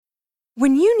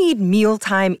When you need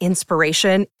mealtime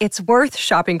inspiration, it's worth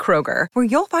shopping Kroger, where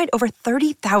you'll find over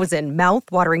 30,000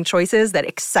 mouth-watering choices that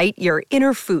excite your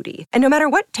inner foodie. And no matter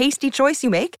what tasty choice you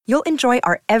make, you'll enjoy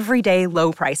our everyday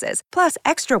low prices, plus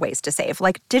extra ways to save,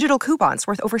 like digital coupons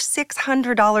worth over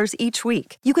 $600 each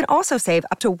week. You can also save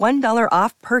up to $1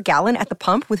 off per gallon at the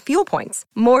pump with fuel points.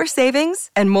 More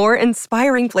savings and more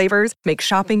inspiring flavors make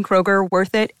shopping Kroger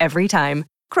worth it every time.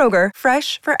 Kroger,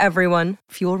 fresh for everyone.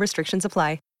 Fuel restrictions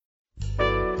apply.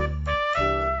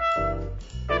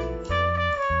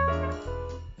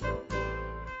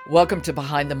 Welcome to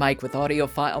Behind the Mic with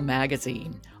AudioFile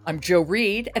Magazine. I'm Joe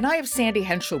Reed, and I have Sandy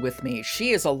Henschel with me. She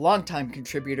is a longtime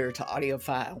contributor to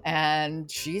AudioFile, and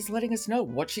she's letting us know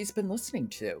what she's been listening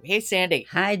to. Hey, Sandy.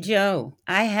 Hi, Joe.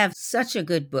 I have such a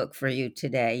good book for you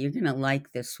today. You're going to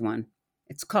like this one.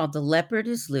 It's called The Leopard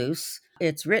is Loose.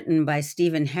 It's written by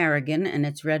Stephen Harrigan, and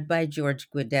it's read by George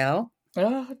Guidall.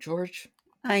 Oh, George.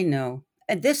 I know.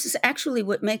 And this is actually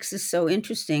what makes this so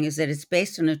interesting is that it's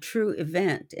based on a true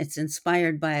event. It's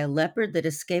inspired by a leopard that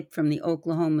escaped from the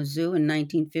Oklahoma Zoo in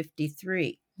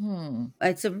 1953.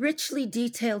 It's a richly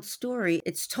detailed story.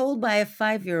 It's told by a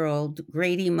 5-year-old,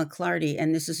 Grady McClarty,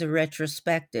 and this is a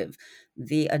retrospective.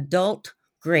 The adult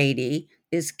Grady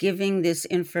is giving this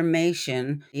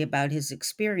information about his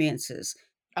experiences.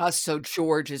 So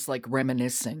George is like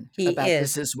reminiscing about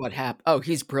this is what happened. Oh,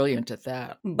 he's brilliant at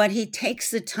that. But he takes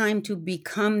the time to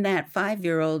become that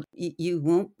 5-year-old. You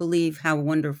won't believe how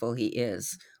wonderful he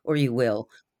is, or you will.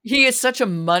 He is such a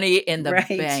money in the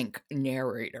bank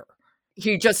narrator.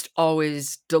 He just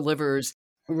always delivers.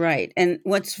 Right. And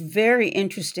what's very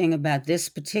interesting about this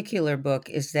particular book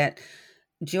is that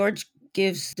George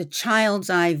gives the child's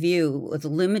eye view with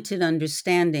limited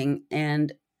understanding,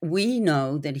 and we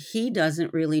know that he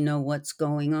doesn't really know what's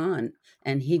going on,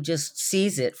 and he just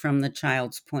sees it from the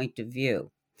child's point of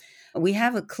view. We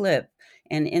have a clip,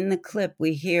 and in the clip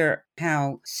we hear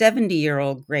how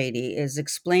 70-year-old Grady is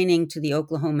explaining to the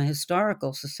Oklahoma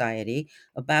Historical Society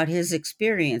about his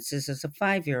experiences as a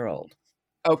 5-year-old.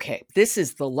 Okay, this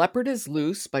is The Leopard is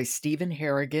Loose by Stephen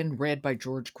Harrigan, read by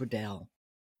George Guidall.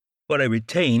 What I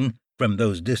retain from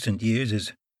those distant years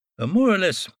is a more or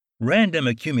less random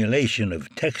accumulation of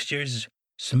textures,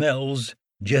 smells,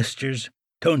 gestures,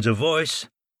 tones of voice,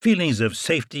 feelings of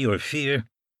safety or fear,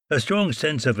 a strong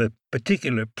sense of a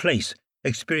particular place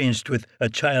experienced with a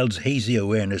child's hazy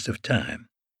awareness of time.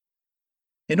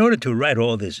 In order to write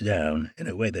all this down in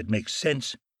a way that makes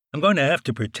sense, I'm going to have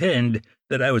to pretend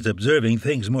that I was observing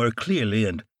things more clearly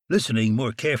and listening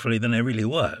more carefully than I really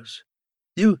was.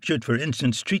 You should, for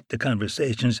instance, treat the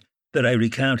conversations that I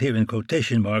recount here in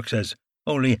quotation marks as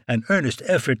only an earnest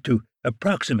effort to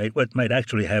approximate what might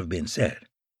actually have been said.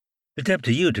 It's up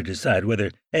to you to decide whether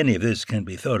any of this can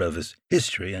be thought of as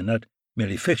history and not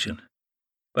merely fiction.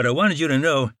 But I wanted you to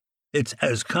know it's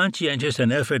as conscientious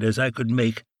an effort as I could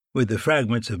make with the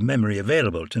fragments of memory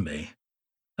available to me.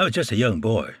 I was just a young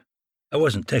boy. I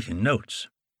wasn't taking notes.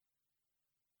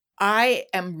 I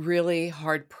am really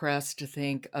hard-pressed to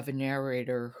think of a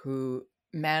narrator who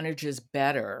manages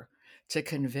better to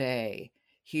convey.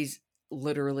 He's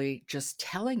literally just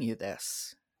telling you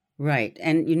this. Right.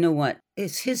 And you know what?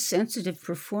 It's his sensitive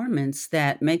performance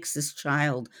that makes this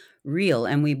child real.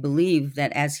 And we believe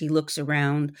that as he looks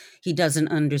around, he doesn't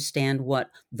understand what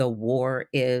the war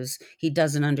is. He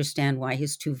doesn't understand why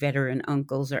his 2 veteran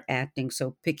uncles are acting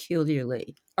so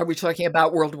peculiarly. Are we talking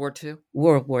about World War II?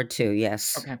 World War II,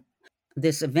 yes. Okay.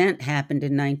 This event happened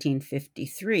in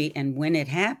 1953, and when it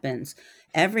happens,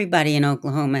 everybody in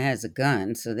Oklahoma has a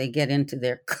gun, so they get into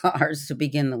their cars to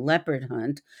begin the leopard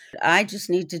hunt. I just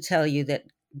need to tell you that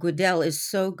Guidall is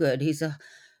so good. He's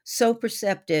so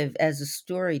perceptive as a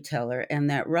storyteller, and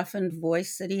that roughened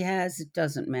voice that he has, it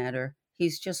doesn't matter.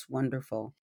 He's just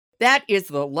wonderful. That is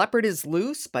The Leopard is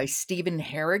Loose by Stephen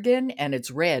Harrigan, and it's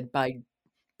read by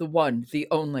the one, the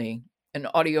only, an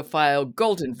AudioFile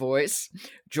golden voice,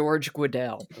 George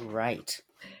Guidall. Right.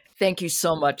 Thank you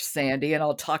so much, Sandy, and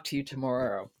I'll talk to you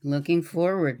tomorrow. Looking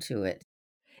forward to it.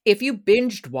 If you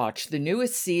binged watched the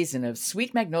newest season of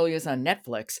Sweet Magnolias on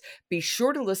Netflix, be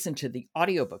sure to listen to the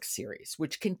audiobook series,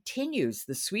 which continues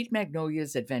the Sweet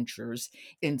Magnolias adventures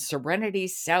in Serenity,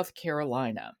 South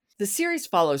Carolina. The series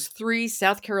follows 3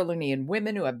 South Carolinian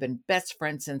women who have been best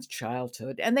friends since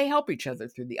childhood, and they help each other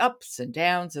through the ups and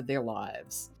downs of their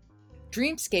lives.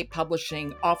 Dreamscape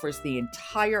Publishing offers the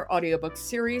entire audiobook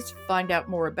series. Find out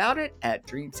more about it at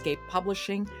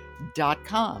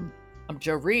dreamscapepublishing.com. I'm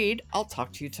Joe Reed. I'll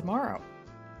talk to you tomorrow.